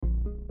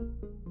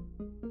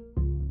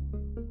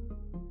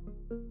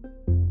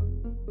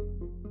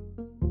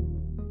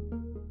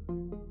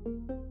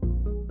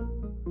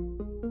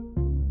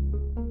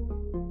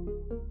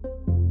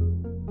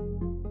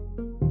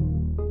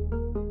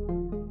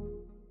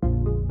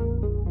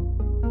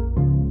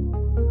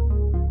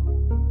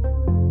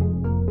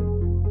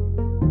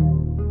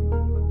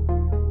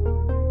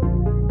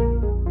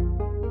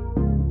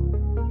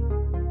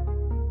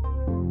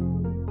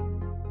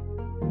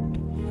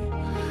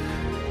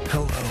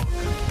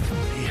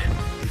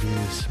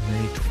is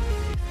May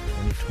 28th,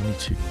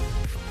 2022,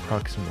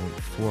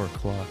 approximately 4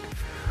 o'clock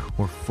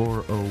or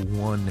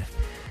 4:01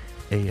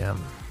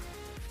 a.m.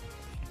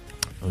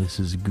 This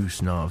is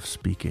Gusnov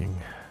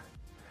speaking,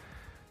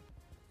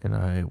 and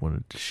I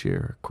wanted to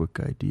share a quick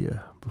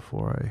idea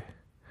before I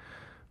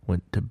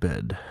went to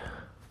bed.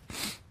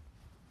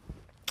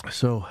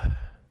 So,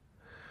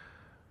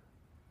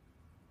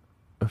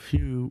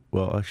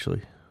 before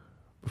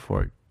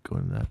I go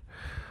into that,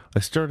 I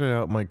started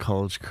out my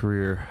college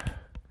career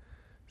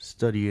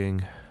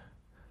studying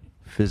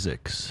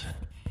physics,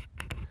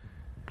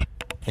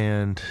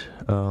 and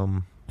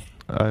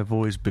I've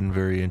always been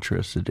very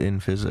interested in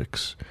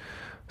physics,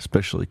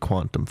 especially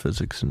quantum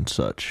physics and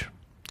such.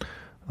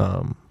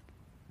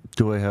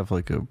 Do I have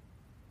like a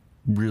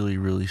really,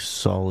 really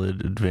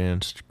solid,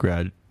 advanced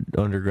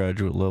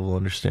undergraduate level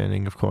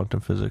understanding of quantum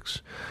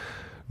physics?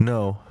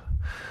 No.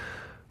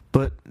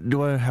 But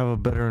do I have a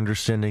better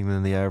understanding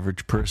than the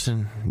average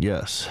person?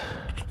 Yes.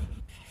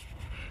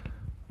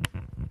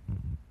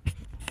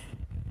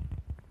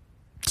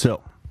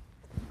 So,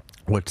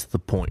 what's the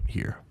point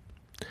here?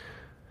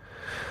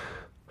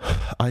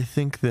 I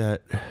think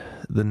that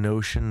the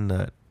notion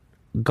that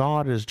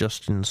God is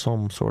just in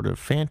some sort of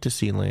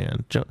fantasy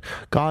land,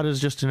 God is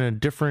just in a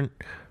different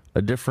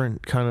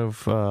kind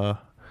of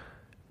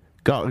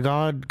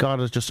God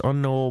is just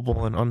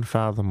unknowable and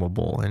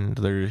unfathomable, and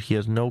he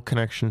has no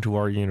connection to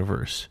our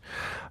universe.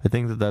 I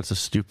think that that's a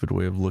stupid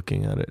way of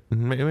looking at it.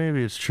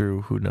 Maybe it's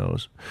true, who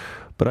knows?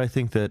 But I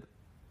think that,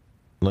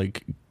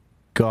 like,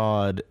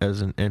 God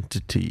as an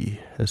entity,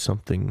 as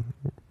something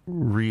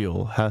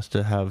real, has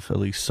to have at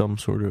least some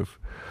sort of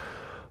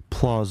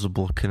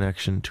plausible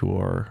connection to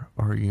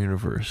our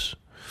universe.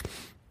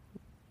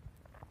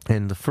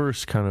 And the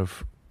first kind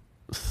of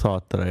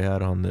thought that I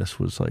had on this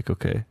was like,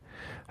 okay,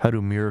 how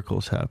do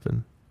miracles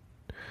happen?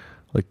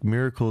 Like,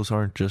 miracles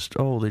aren't just,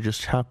 they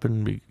just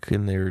happen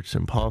and it's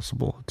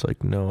impossible. It's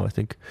like, no, I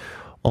think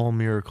all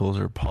miracles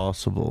are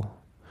possible.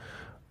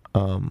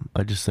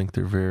 I just think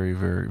they're very,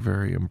 very,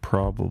 very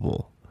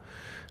improbable.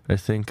 I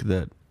think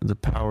that the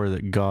power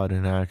that God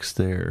enacts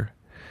there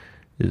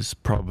is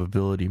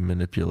probability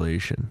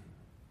manipulation.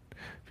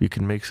 If you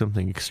can make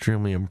something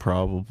extremely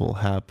improbable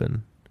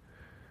happen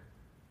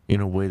in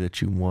a way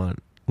that you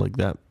want, like,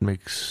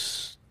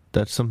 that's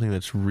something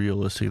that's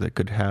realistic, that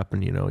could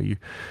happen. You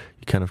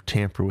kind of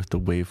tamper with the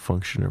wave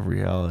function of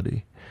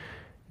reality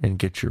and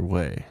get your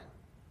way.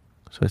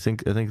 So I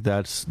think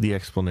that's the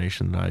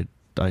explanation that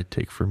I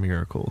take for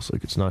miracles.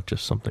 Like, it's not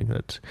just something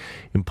that's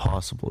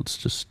impossible. It's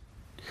just,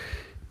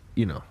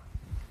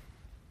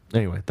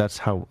 anyway, that's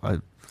how I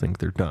think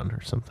they're done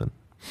or something.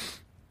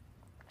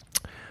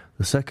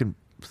 The second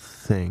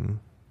thing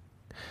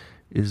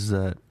is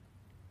that,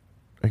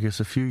 I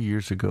guess a few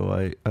years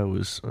ago, I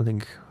was, I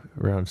think,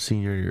 around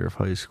senior year of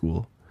high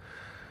school,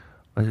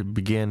 I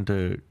began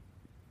to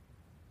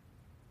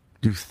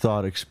do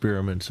thought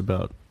experiments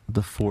about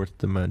the fourth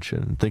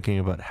dimension, thinking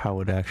about how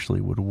it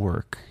actually would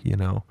work,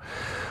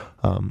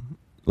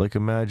 like,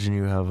 imagine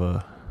you have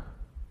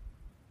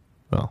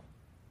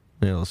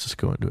let's just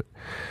go into it.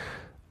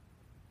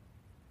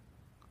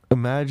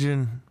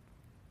 Imagine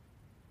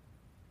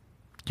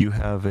you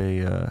have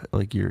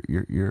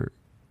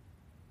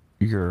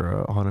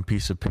you're on a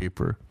piece of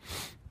paper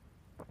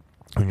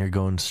and you're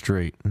going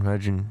straight.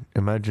 Imagine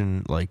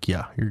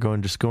you're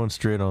going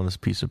straight on this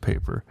piece of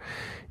paper.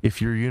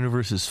 If your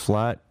universe is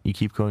flat, you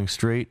keep going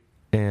straight,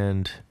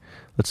 and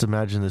let's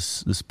imagine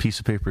this piece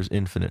of paper is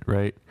infinite,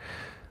 right?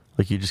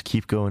 Like, you just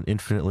keep going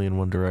infinitely in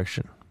one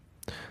direction.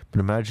 But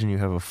imagine you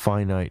have a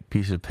finite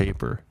piece of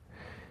paper,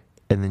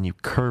 and then you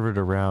curve it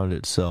around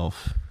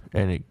itself,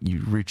 and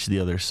you reach the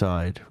other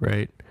side,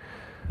 right?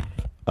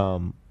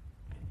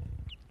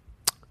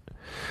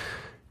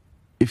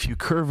 If you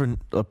curve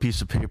a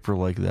piece of paper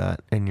like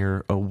that, and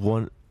you're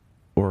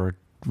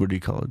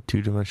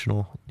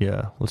two-dimensional?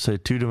 Yeah, let's say a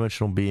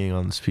two-dimensional being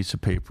on this piece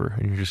of paper,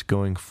 and you're just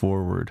going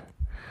forward,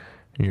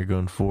 and you're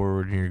going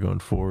forward, and you're going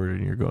forward,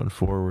 and you're going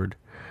forward.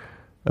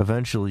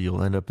 Eventually,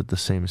 you'll end up at the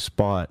same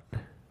spot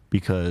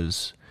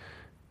because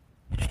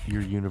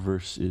your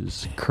universe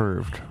is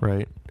curved,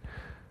 right?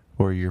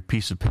 Or your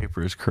piece of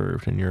paper is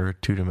curved, and you're a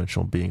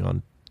two-dimensional being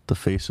on the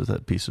face of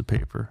that piece of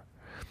paper.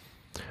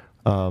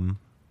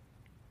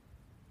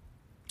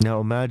 Now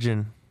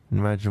imagine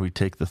we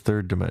take the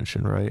third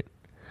dimension, right?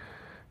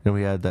 And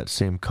we add that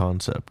same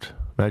concept.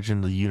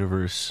 Imagine the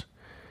universe,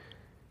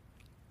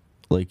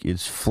 like,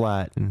 is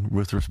flat and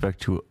with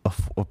respect to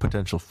a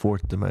potential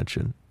fourth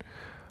dimension.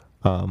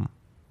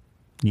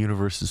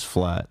 Universe is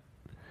flat.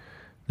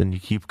 Then you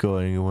keep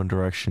going in one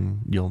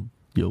direction, you'll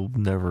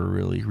never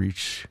really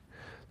reach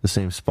the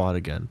same spot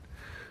again.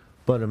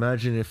 But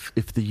imagine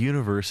if the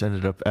universe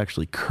ended up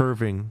actually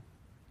curving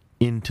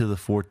into the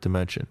fourth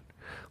dimension.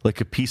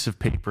 Like, a piece of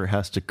paper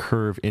has to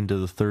curve into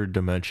the third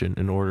dimension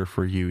in order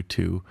for you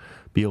to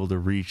be able to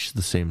reach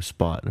the same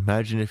spot.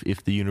 Imagine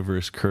if the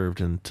universe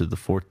curved into the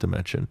fourth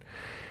dimension.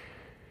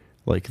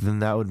 Like, then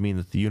that would mean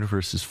that the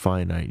universe is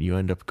finite. You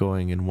end up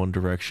going in one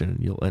direction, and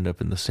you'll end up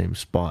in the same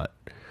spot.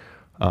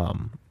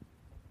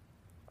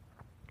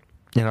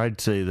 And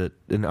I'd say that,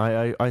 and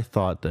I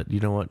thought that, you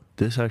know what,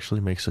 this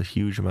actually makes a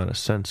huge amount of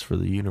sense for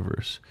the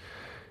universe.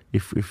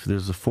 If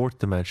there's a fourth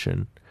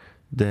dimension,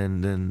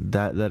 then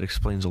that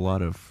explains a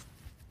lot of,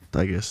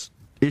 I guess,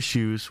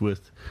 issues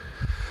with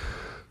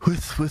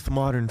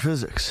modern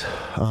physics.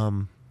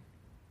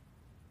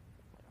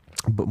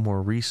 But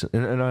more recent,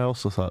 and I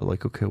also thought,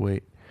 like, okay,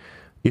 wait,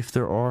 if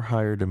there are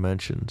higher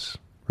dimensions,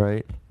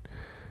 right,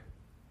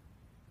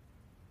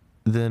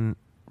 then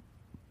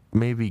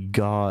maybe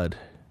God,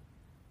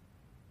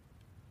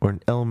 or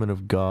an element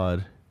of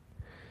God,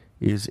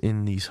 is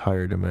in these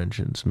higher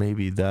dimensions.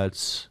 Maybe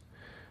that's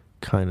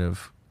kind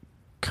of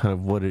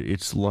what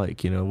it's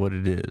like, what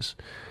it is.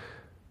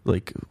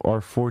 Like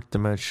our fourth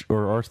dimension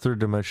or our third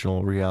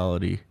dimensional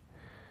reality,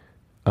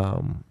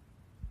 I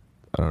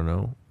don't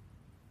know,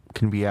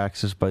 can be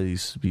accessed by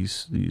these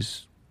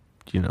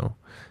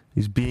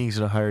these beings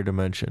in a higher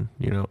dimension,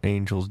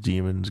 angels,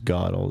 demons,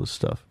 God, all this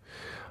stuff.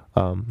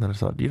 And I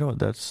thought,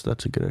 that's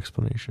a good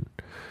explanation.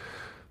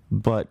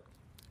 But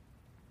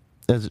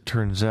as it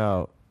turns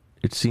out,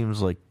 it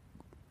seems like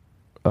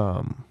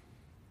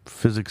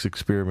physics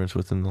experiments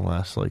within the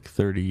last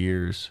 30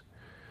 years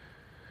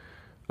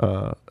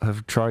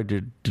have tried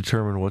to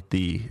determine what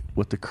the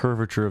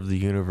curvature of the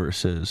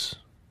universe is,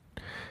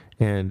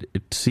 and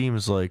it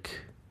seems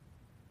like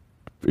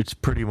it's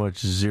pretty much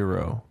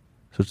zero.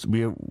 So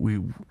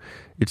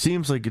it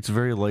seems like it's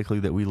very likely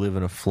that we live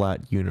in a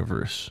flat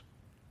universe.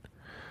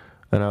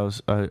 And I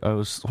was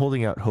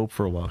holding out hope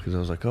for a while, because I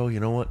was like, oh, you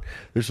know what?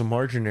 There's a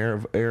margin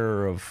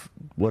error of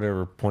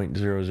whatever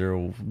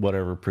 0.00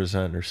 whatever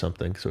percent or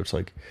something. So it's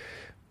like,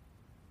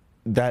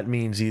 that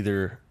means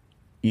either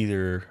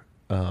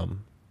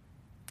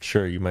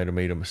sure, you might have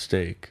made a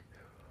mistake,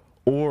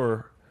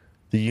 or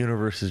the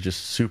universe is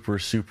just super,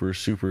 super,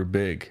 super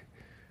big.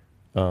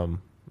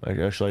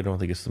 Actually, I don't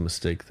think it's the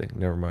mistake thing.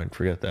 Never mind,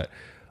 forget that.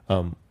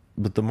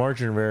 But the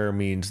margin of error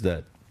means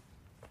that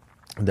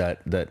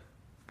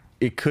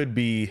it could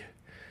be,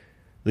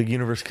 the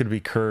universe could be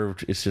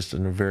curved. It's just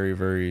in a very,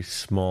 very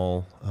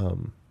small,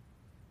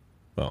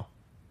 the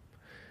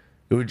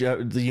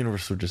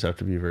universe would just have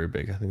to be very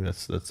big. I think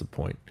that's the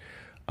point.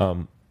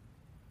 So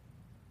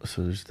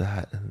there's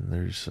that, and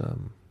there's,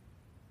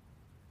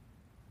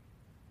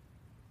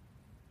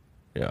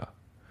 yeah.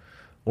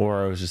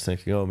 Or I was just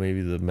thinking, oh,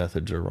 maybe the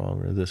methods are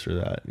wrong, or this or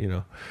that,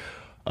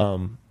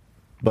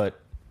 But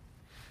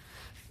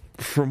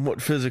from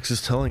what physics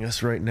is telling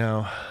us right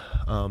now,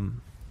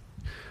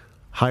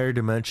 higher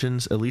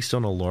dimensions, at least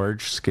on a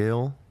large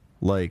scale,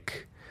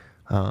 like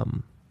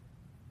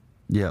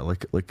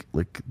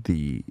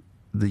the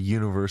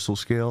universal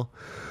scale,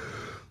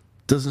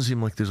 doesn't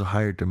seem like there's a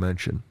higher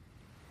dimension.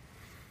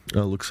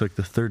 Looks like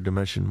the third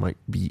dimension might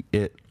be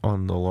it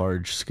on the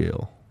large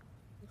scale.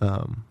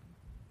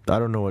 I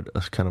don't know what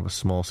a kind of a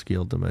small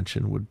scale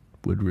dimension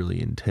would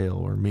really entail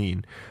or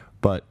mean,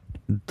 but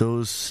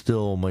those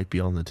still might be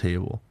on the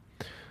table.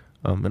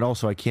 And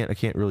also, I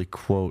can't really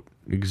quote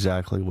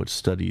exactly what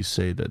studies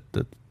say that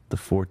the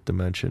fourth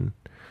dimension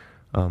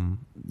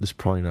is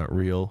probably not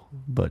real.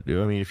 But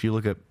I mean, if you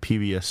look at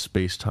PBS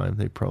space-time,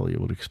 they probably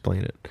would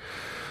explain it.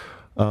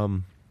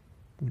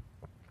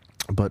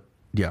 But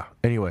yeah,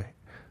 anyway,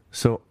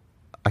 so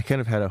I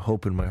kind of had a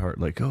hope in my heart,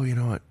 like, oh, you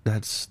know what?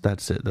 That's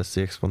it. That's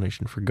the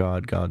explanation for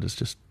God. God is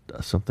just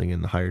something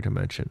in the higher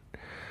dimension.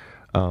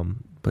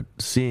 But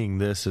seeing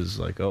this is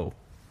like, oh,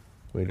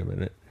 wait a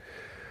minute.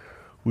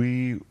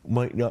 We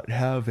might not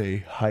have a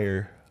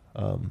higher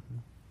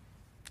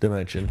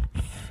dimension.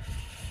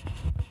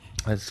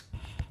 That's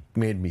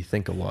made me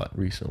think a lot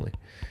recently.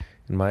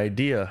 And my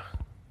idea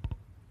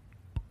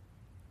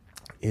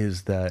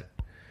is that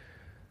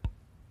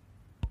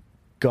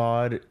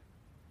God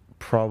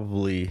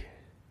probably,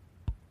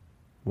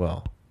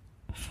 well,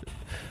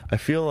 I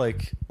feel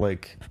like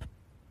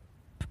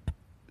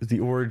the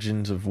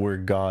origins of where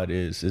God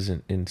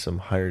isn't in some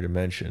higher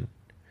dimension.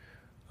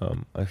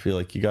 I feel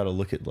like you got to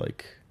look at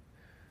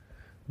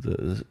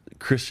the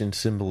Christian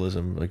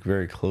symbolism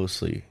very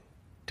closely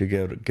to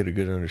get a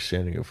good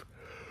understanding of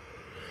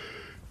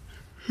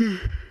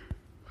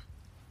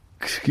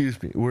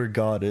excuse me, where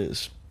God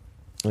is.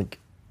 Like,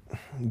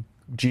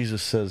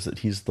 Jesus says that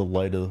he's the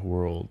light of the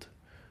world.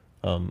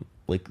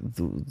 Like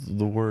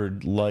the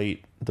word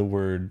light,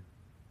 light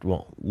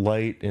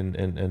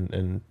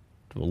and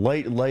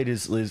light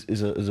is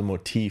a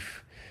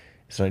motif.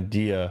 It's an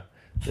idea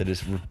that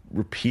is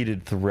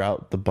repeated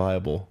throughout the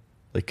Bible,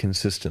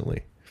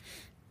 consistently.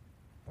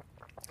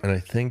 And I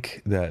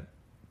think that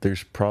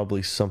there's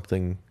probably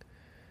something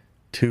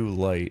to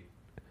light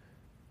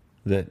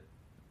that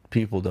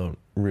people don't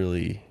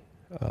really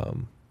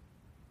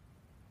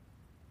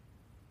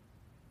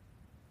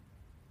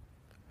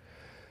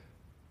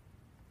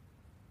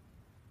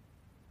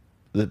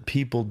I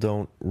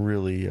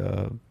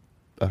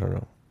don't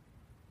know,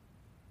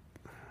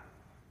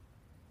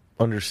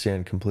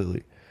 understand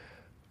completely.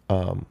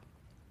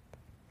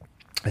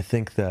 I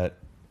think that,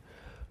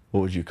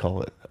 what would you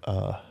call it?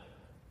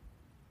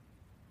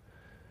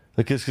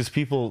 Like, because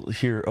people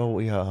hear, oh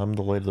yeah, I'm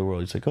the light of the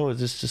world. It's like, oh, is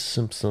this just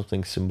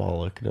something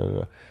symbolic? Da, da,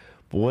 da.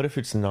 But what if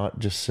it's not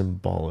just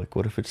symbolic?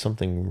 What if it's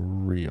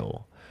something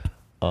real?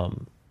 Now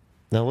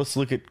let's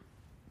look at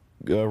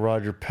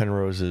Roger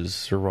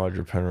Penrose's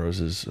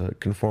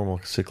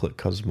conformal cyclic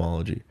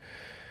cosmology.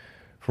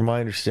 From my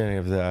understanding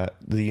of that,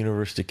 the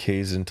universe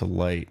decays into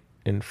light,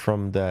 and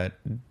from that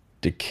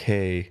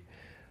decay,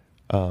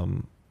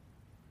 well,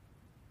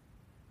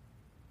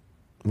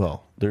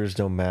 there is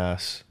no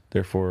mass,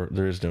 therefore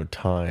there is no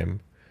time,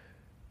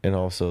 and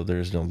also there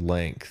is no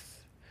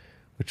length,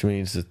 which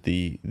means that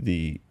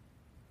the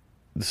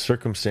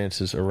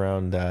circumstances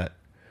around that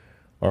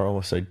are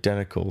almost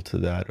identical to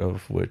that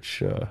of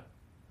which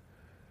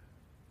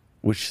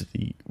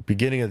the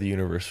beginning of the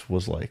universe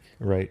was like,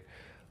 right?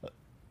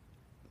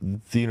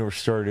 The universe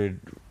started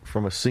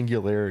from a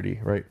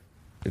singularity, right?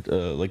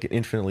 Like an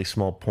infinitely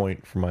small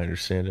point, from my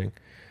understanding.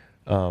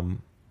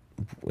 And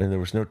there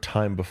was no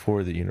time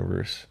before the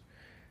universe.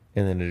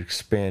 And then it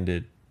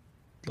expanded,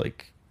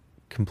 like,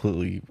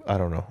 completely, I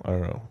don't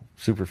know,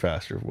 super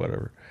fast or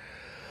whatever.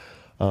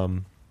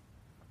 And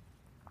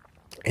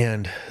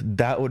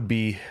that would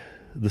be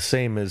the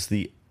same as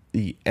the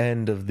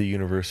end of the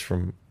universe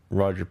from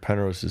Roger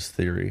Penrose's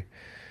theory.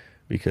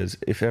 Because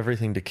if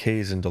everything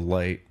decays into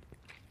light,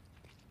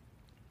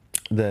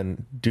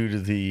 then due to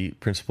the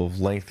principle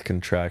of length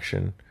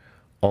contraction,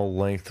 all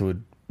length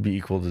would be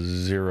equal to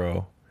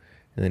 0,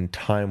 and then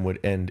time would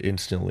end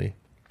instantly,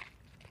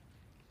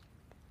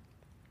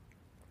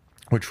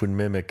 which would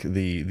mimic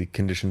the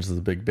conditions of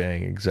the Big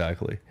Bang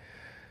exactly,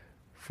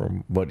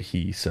 from what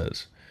he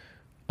says.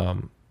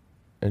 And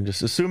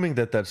just assuming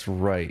that that's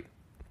right,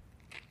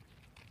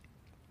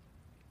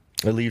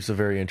 it leaves a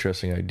very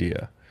interesting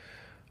idea.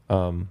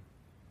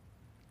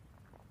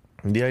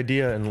 The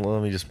idea, and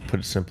let me just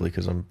put it simply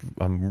because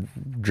I'm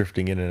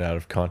drifting in and out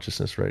of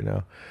consciousness right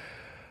now.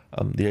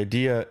 The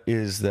idea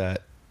is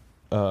that,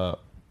 well,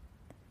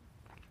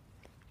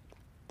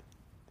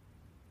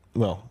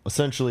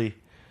 essentially,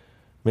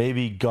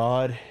 maybe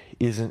God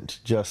isn't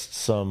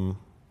just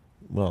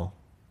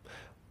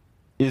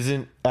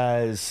isn't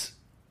as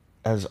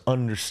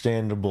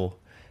understandable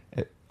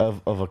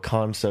of a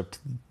concept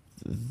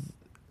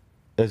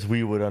as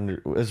we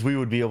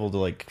would be able to,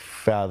 like,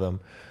 fathom.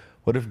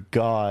 What if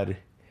God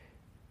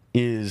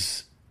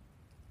is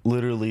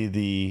literally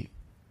the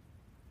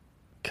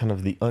kind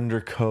of the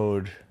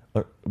undercode,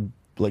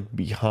 like,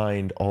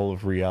 behind all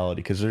of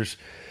reality? Because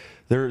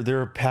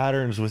there are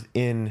patterns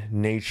within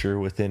nature,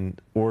 within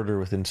order,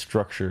 within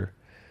structure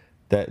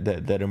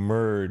that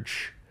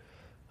emerge,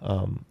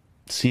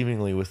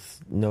 seemingly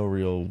with no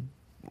real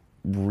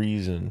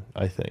reason,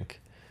 I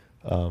think.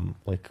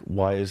 Like,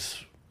 why is,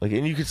 like,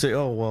 and you could say,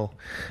 oh well,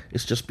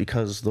 it's just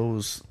because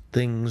those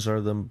things are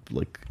the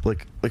like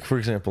for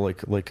example, like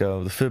the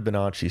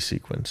Fibonacci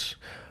sequence,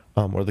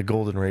 or the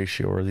golden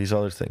ratio, or these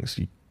other things.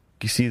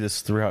 You see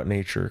this throughout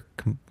nature,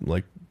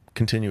 like,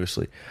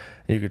 continuously.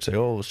 And you could say,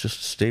 oh, it's just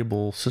a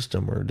stable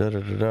system, or da da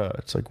da da.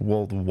 It's like,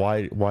 well,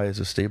 why is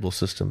a stable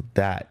system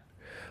that?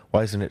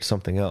 Why isn't it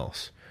something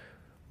else?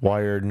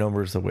 Why are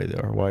numbers the way they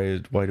are? Why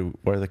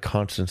are the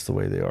constants the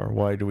way they are?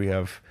 Why do we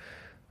have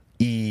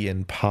E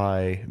and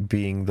pi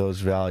being those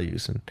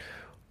values? And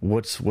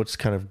what's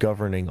kind of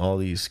governing all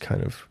these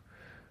kind of,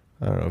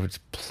 I don't know if it's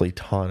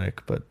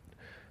Platonic, but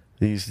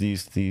these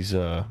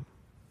yeah,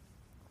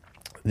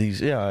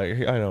 I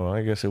don't know,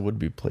 I guess it would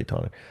be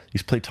Platonic.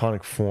 These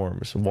Platonic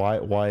forms. Why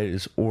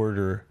does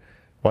order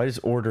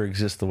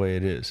exist the way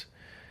it is?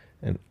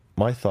 And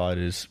my thought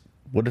is,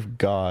 what if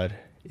God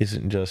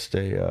isn't just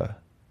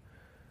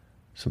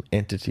some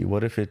entity?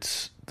 What if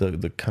it's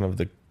the kind of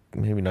the,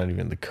 maybe not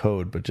even the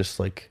code, but just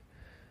like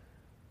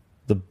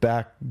the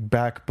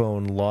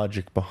backbone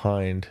logic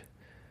behind,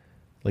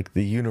 like,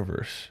 the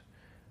universe,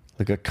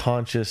 like a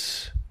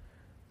conscious,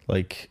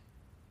 like,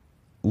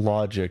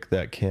 logic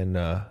that can,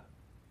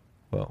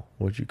 well,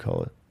 what'd you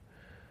call it?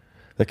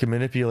 That can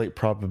manipulate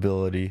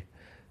probability,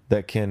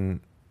 that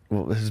can,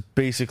 well, has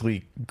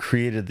basically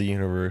created the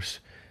universe,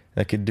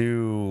 that could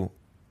do,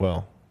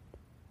 well,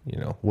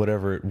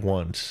 whatever it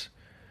wants,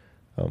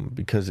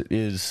 because it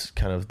is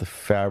kind of the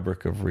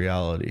fabric of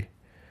reality.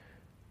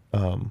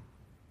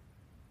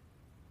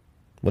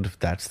 What if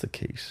that's the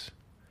case?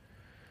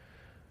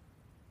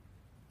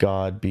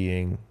 God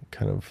being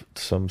kind of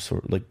some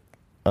sort, like,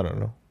 I don't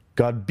know,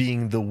 God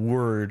being the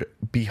word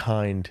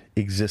behind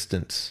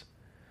existence.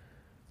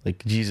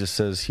 Like Jesus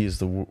says, he is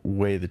the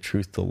way, the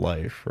truth, the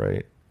life,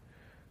 right?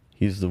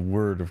 He's the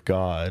word of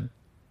God.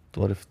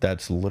 What if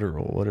that's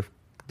literal? What if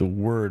the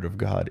word of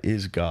God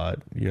is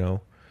God,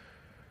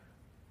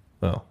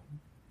 Well,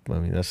 I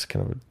mean, that's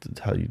kind of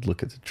how you'd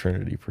look at the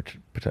Trinity,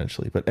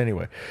 potentially. But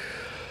anyway,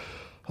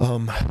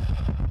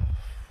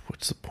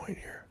 what's the point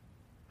here?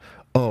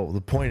 Oh,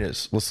 the point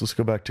is, let's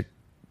go back to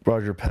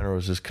Roger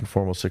Penrose's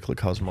conformal cyclic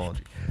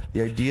cosmology.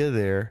 The idea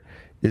there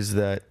is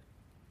that,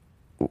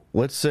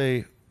 let's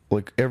say,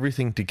 like,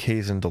 everything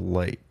decays into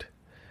light.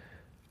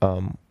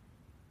 Well,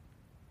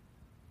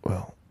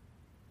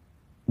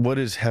 what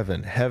is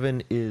heaven?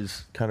 Heaven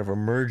is kind of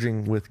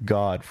emerging with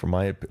God, from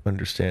my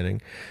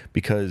understanding,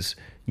 because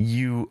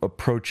you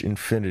approach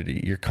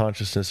infinity. Your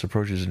consciousness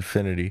approaches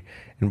infinity,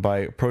 and by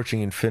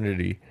approaching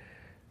infinity,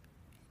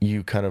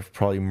 you kind of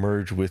probably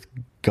merge with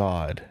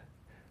God,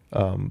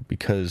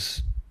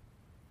 because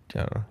I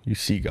don't know, you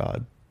see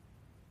God.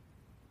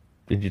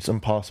 And it's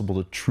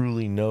impossible to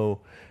truly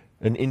know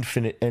an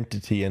infinite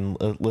entity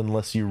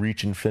unless you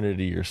reach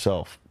infinity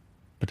yourself,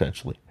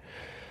 potentially.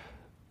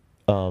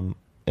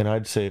 And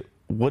I'd say,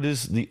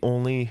 what's the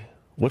only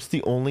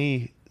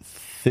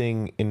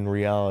thing in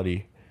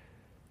reality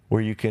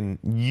where you can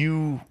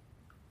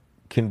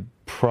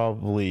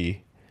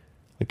probably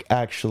like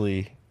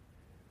actually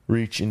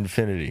reach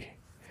infinity?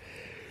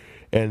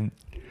 And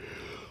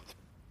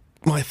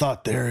my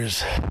thought there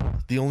is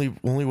the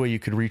only way you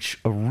could reach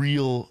a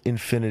real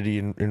infinity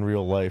in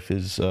real life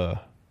is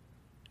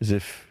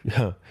if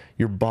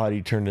your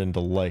body turned into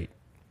light.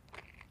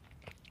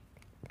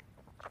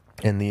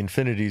 And the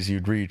infinities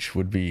you'd reach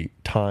would be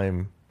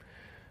time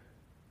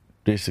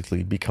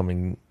basically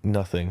becoming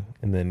nothing,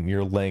 and then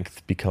your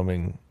length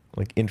becoming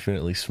like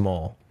infinitely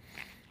small.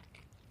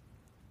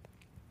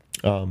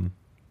 And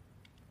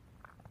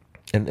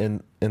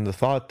the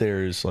thought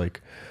there is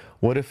like,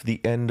 what if the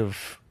end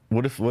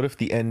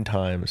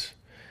times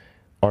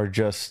are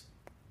just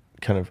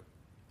kind of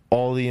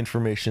all the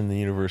information in the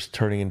universe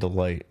turning into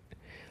light,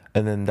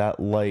 and then that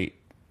light,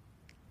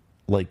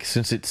 like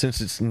since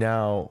it's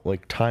now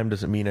like time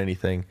doesn't mean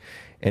anything,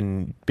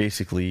 and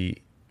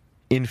basically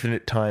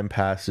infinite time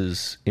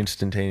passes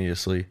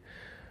instantaneously.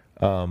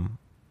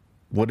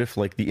 What if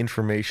like the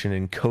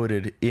information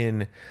encoded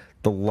in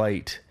the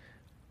light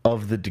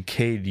of the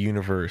decayed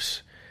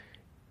universe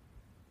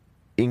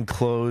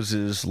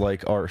encloses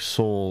like our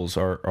souls,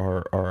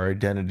 our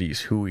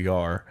identities, who we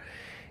are,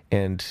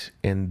 and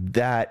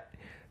that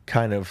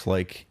kind of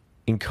like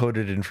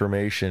encoded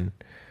information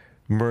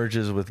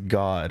merges with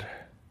God.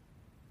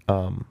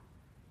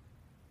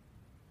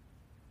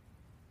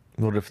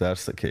 What if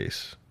that's the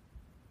case?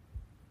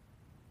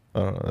 I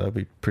don't know, that'd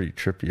be pretty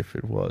trippy if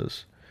it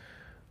was.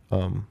 Is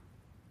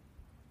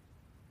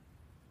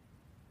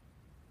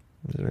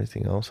there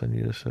anything else I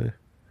need to say?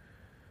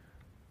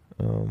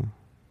 I don't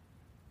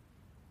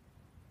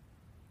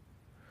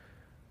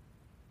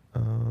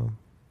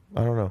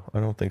know. I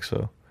don't think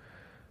so.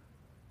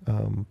 I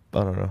don't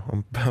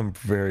know. I'm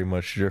very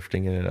much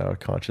drifting in and out of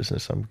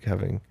consciousness. I'm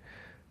having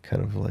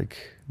kind of like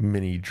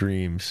mini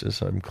dreams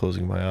as I'm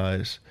closing my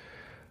eyes.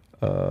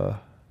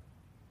 But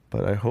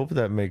I hope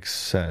that makes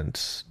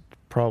sense.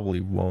 Probably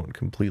won't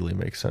completely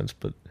make sense,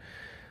 but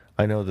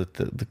I know that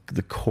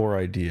the core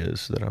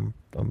ideas that I'm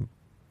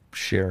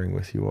sharing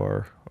with you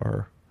are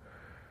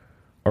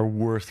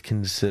worth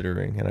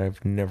considering, and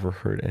I've never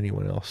heard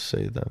anyone else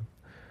say them.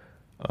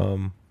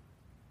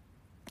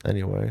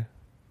 Anyway,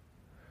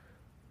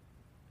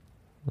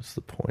 what's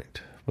the point?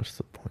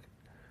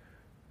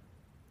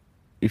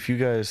 If you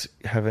guys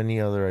have any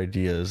other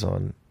ideas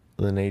on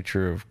the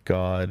nature of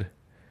God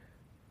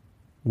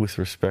with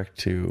respect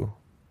to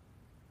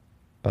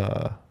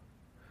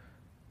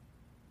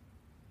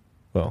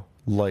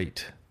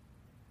light,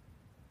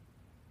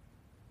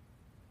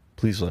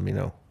 please let me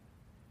know.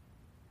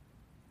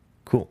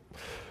 Cool.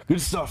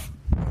 Good stuff.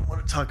 I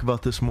want to talk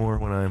about this more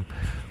when I'm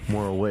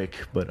more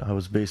awake, but I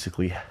was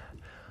basically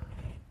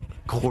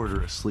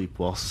quarter asleep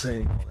while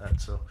saying all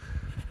that. So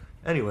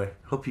anyway,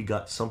 hope you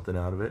got something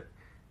out of it,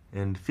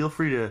 and feel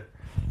free to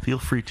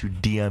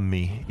DM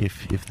me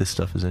if this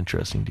stuff is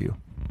interesting to you.